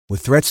With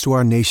threats to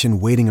our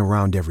nation waiting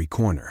around every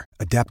corner,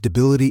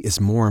 adaptability is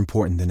more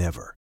important than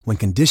ever. When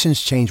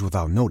conditions change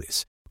without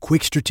notice,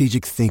 quick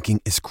strategic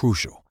thinking is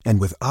crucial.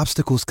 And with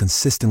obstacles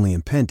consistently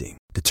impending,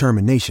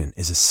 determination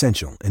is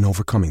essential in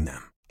overcoming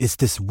them. It's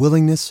this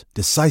willingness,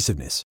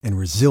 decisiveness, and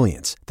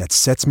resilience that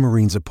sets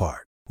Marines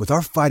apart. With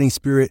our fighting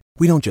spirit,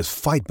 we don't just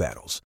fight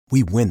battles,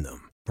 we win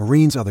them.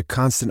 Marines are the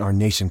constant our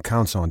nation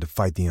counts on to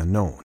fight the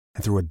unknown.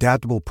 And through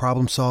adaptable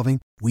problem solving,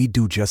 we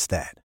do just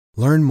that.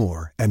 Learn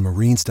more at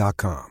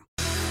marines.com.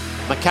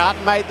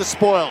 McCartan made the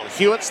spoil.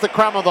 Hewitt's the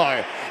crummer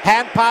though.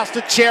 Hand pass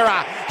to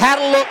Cerra. Had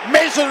a look,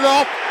 measured it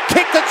off,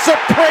 kicked it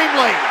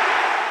supremely.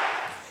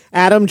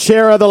 Adam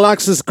Cerra, the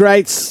Luxus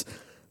greats.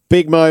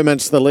 Big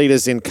moments, the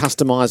leaders in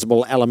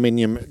customisable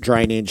aluminium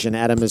drainage. And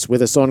Adam is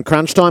with us on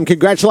Crunch Time.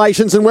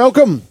 Congratulations and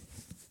welcome.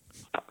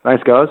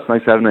 Thanks, guys.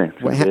 Thanks for having me.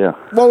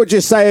 What would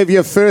you say of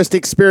your first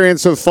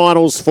experience of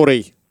finals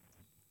footy?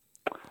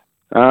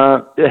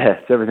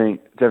 It's everything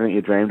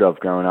you dreamed of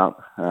growing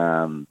up.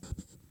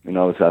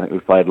 Obviously, I think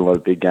we've played a lot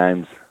of big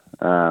games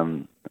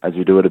as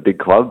you do at a big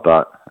club,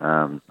 but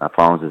our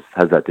finals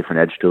has that different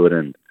edge to it,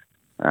 and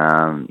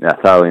I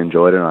thoroughly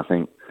enjoyed it. And I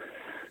think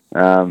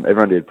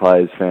everyone did,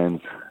 players,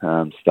 fans,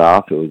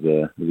 staff. It was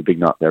a big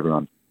night for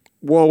everyone.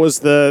 What was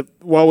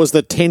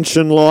the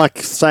tension like,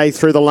 say,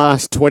 through the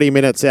last 20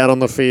 minutes out on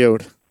the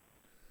field?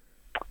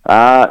 It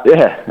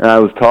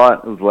was tight.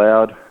 It was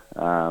loud.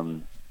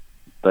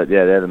 But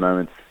yeah, they're the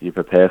moments you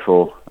prepare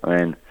for. I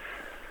mean,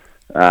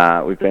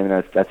 we've been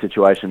in that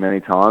situation many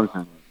times,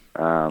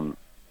 and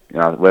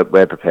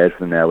we're prepared for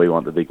them now. We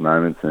want the big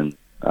moments, and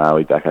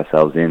we back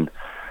ourselves in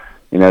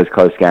those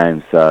close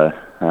games. So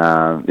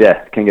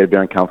it can get a bit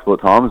uncomfortable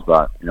at times,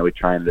 but we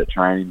train at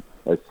training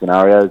those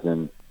scenarios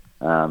and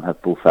have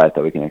full faith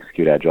that we can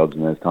execute our jobs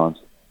in those times.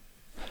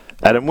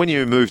 Adam, when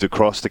you moved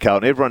across to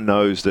Carlton, everyone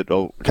knows that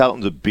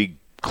Carlton's a big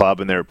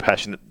club and they're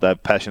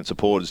passionate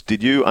supporters.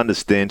 Did you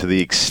understand to the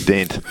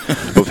extent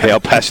of how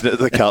passionate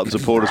the Carlton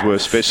supporters were,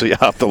 especially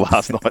after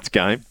last night's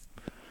game?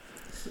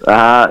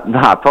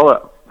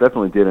 Probably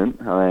definitely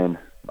didn't. I mean,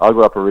 I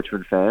grew up a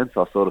Richmond fan,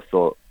 so I sort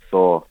of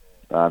saw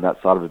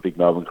that side of a big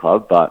Melbourne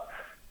club. But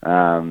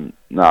Carlton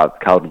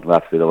will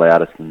have to be the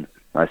loudest and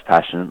most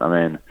passionate.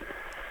 I mean,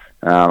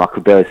 I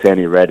could barely see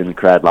any red in the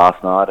crowd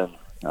last night,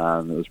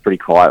 and it was pretty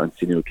quiet when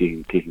Sydney were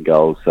kicking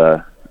goals.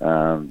 So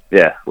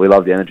we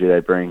love the energy they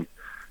bring.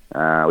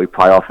 We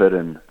play off it,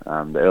 and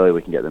the earlier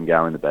we can get them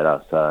going, the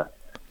better. So,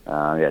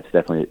 it's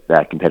definitely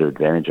that competitive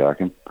advantage, I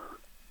reckon.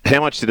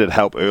 How much did it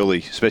help early,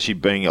 especially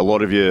being a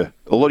lot of you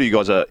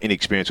guys are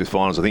inexperienced with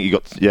finals? I think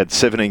you had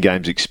 17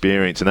 games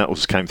experience, and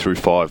that came through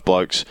 5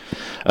 blokes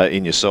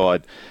in your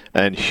side,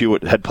 and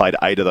Hewitt had played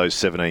 8 of those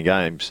 17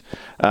 games.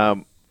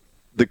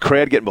 The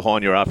crowd getting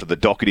behind you after the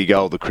Doherty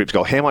goal, the Cripps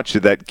goal, how much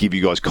did that give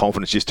you guys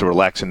confidence just to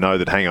relax and know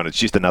that, hang on, it's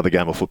just another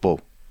game of football?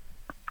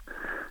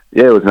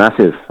 Yeah, it was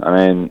massive. I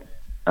mean,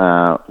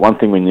 one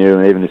thing we knew,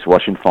 and even this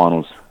watching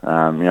finals,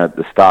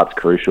 the start's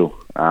crucial.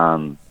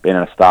 Being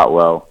able to start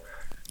well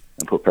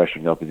and put pressure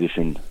on the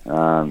opposition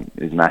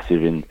is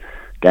massive in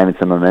gaining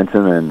some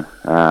momentum. And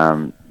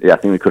I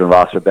think we could have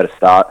asked for a better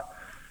start.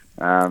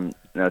 2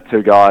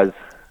 guys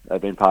that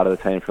have been part of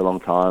the team for a long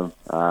time,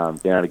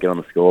 being able to get on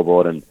the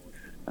scoreboard and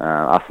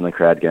us and the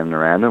crowd getting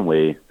around them.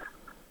 I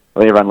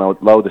think everyone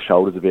lowered the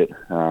shoulders a bit.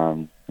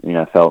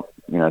 Felt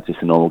it's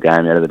just a normal game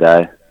at the end of the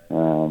day.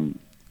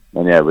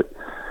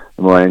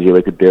 The more energy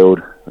we could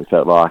build, we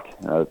felt like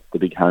the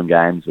big home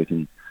games, we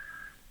can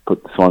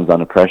put the Swans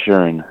under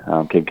pressure and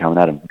keep coming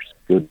at them, which is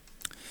good.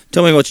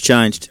 Tell me what's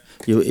changed.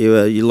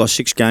 You lost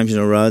 6 games in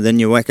a row, then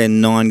you whack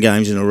in 9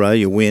 games in a row,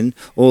 you win,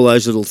 all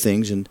those little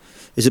things. And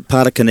is it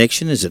part of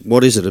connection?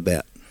 What is it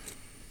about?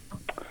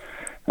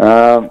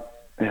 That's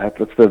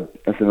the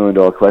 $1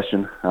 million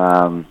question.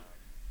 For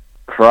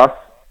us,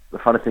 the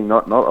funny thing,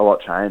 not a lot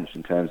changed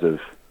in terms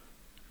of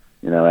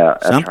our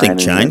something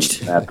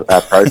changed. Our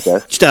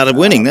process. Started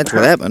winning. That's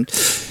what happened.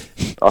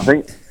 I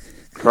think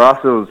for us,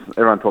 it was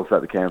everyone talks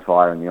about the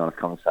campfire and the honest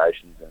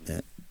conversations, and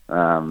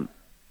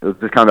it was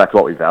just coming back to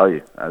what we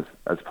value as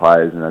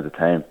players and as a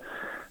team.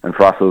 And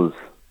for us, it was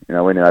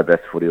we knew our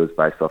best footy was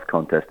based off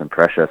contest and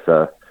pressure.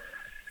 So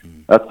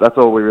that's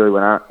all we really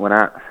went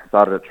at.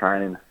 Started at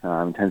training.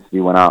 Intensity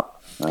went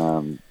up.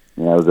 Whether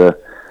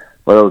it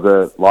was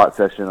a light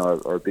session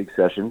or a big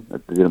session,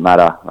 it didn't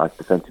matter. Like,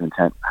 defensive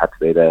intent had to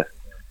be there.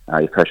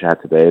 Your pressure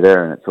had to be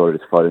there, and it sort of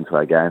just flowed into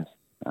our games.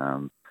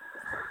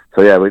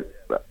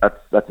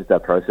 That's just our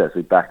process.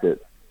 We've backed it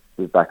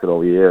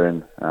all year,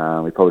 and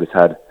we probably just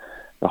had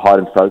a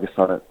heightened focus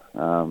on it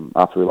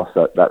after we lost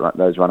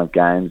those run of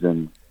games.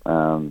 And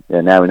now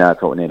we know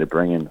that's what we need to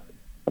bring in.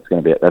 That's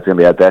going to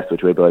be our best,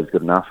 which we believe is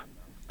good enough.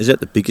 Is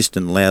that the biggest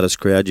and loudest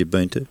crowd you've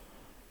been to?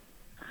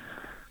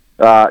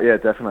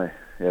 Definitely.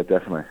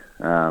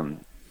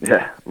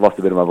 Lost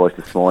a bit of my voice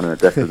this morning. It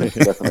definitely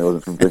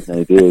wasn't from drinking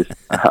any beers.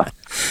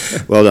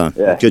 Well done.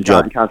 Good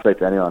job. Can't speak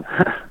to anyone.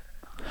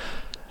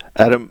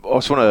 Adam, I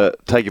just want to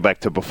take you back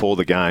to before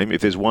the game.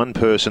 If there's one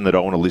person that I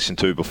want to listen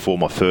to before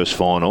my first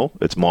final,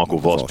 it's Michael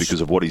Voss, because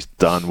of what he's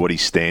done, what he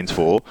stands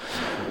for.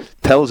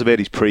 Tell us about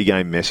his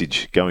pre-game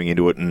message going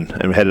into it, and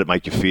how did it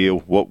make you feel?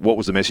 What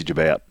was the message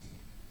about?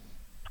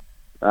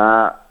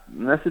 The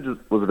message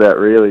was about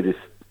really just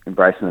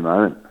embracing the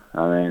moment.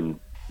 I mean,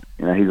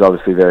 he's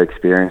obviously very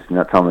experienced in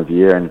that time of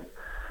year, and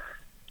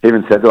he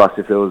even said to us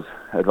if there was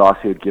advice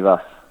he would give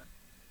us,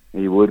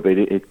 he would, but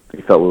he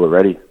felt we were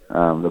ready.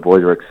 The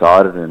boys were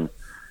excited, and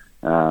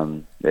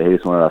he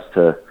just wanted us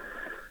to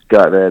go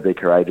out there, be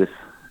courageous,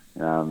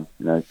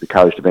 the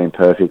courage to be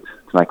imperfect,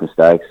 to make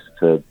mistakes,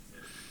 to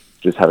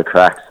just have a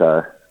crack.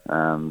 So,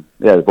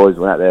 the boys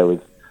went out there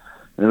with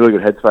in a really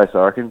good headspace,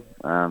 I reckon,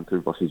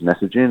 through Boss's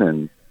messaging,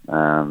 and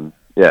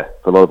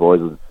for a lot of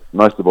boys,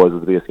 most of the boys, it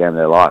was the biggest game of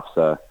their life.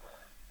 So,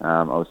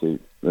 obviously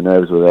the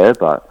nerves were there,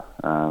 but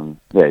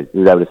he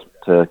was able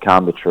to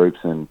calm the troops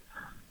and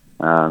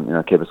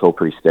keep us all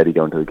pretty steady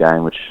going to the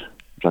game, which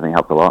I think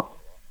helped a lot.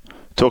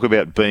 Talk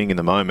about being in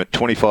the moment.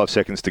 25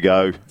 seconds to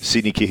go.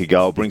 Sydney kick a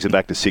goal, brings it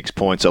back to 6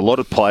 points. A lot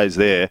of players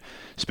there,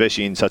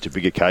 especially in such a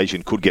big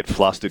occasion, could get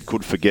flustered,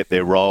 could forget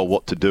their role,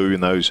 what to do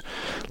in those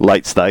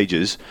late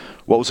stages.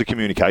 What was the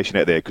communication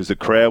out there? Because the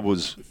crowd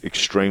was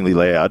extremely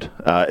loud.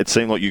 It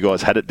seemed like you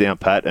guys had it down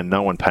pat and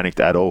no one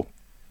panicked at all.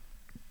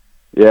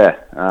 Yeah,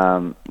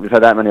 we've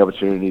had that many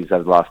opportunities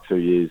over the last 2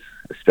 years,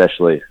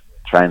 especially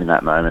training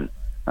that moment.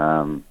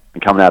 And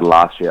coming out of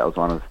last year, that was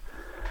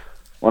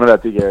one of our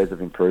big areas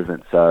of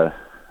improvement. So,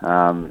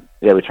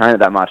 we train it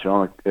that much,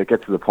 and it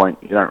gets to the point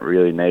you don't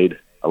really need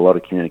a lot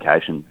of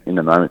communication in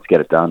the moment to get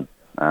it done.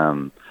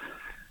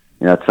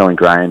 It's so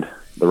ingrained,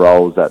 the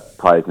roles that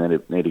players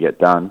need to get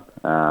done,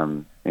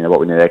 what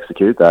we need to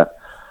execute, that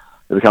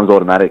it becomes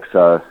automatic.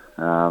 So,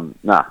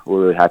 we're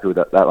really happy with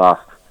that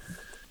last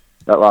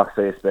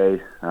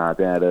CSB,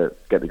 being able to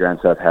get the ground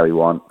serve how we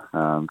want,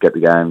 get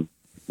the game,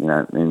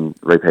 in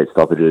repeat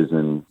stoppages,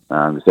 and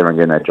just everyone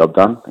getting their job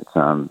done. It's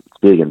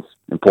big and it's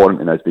important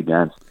in those big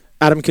games.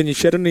 Adam, can you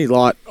shed any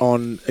light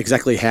on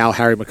exactly how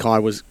Harry Mackay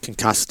was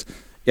concussed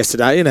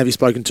yesterday, and have you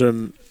spoken to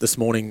him this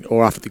morning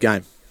or after the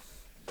game?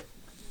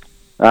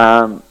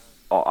 I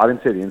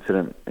didn't see the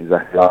incident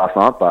exactly last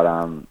night, but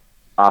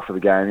after the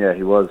game,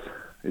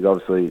 he's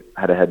obviously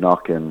had a head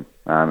knock and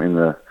in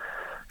the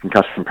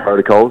concussion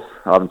protocols.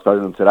 I haven't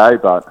spoken to him today,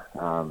 but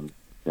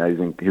he's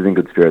in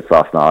good spirits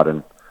last night,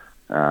 and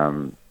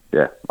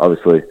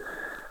obviously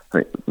I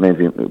think it means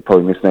he'll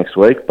probably miss next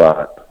week,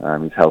 but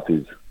his health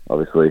is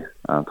obviously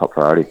top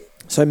priority.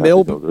 So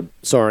Melbourne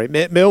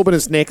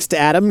is next.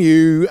 Adam,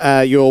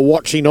 you're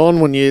watching on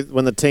when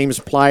the teams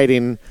played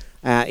in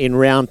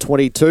round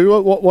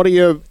 22. What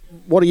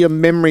are your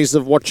memories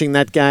of watching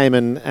that game,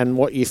 and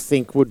what you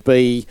think would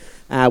be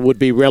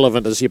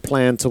relevant as you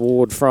plan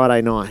toward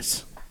Friday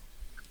night?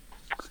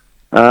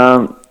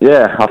 I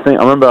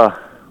remember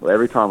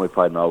every time we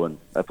played Melbourne,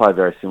 they played a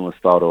very similar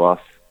style to us.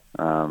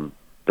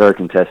 Very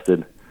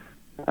contested.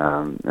 They've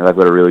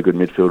got a really good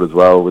midfield as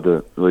well, with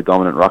a really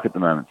dominant ruck at the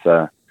moment.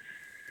 So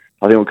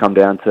I think it'll come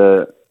down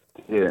to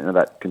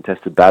that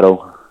contested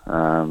battle.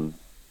 The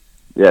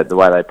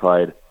way they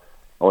played.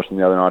 I watched them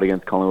the other night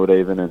against Collingwood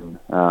even, and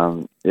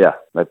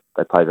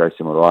they played very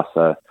similar to us.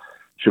 So it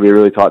should be a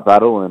really tight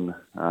battle, and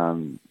a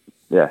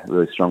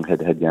really strong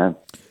head-to-head game.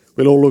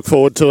 We'll all look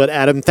forward to it,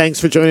 Adam. Thanks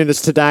for joining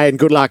us today, and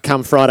good luck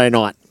come Friday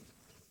night.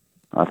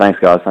 Thanks,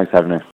 guys. Thanks for having me.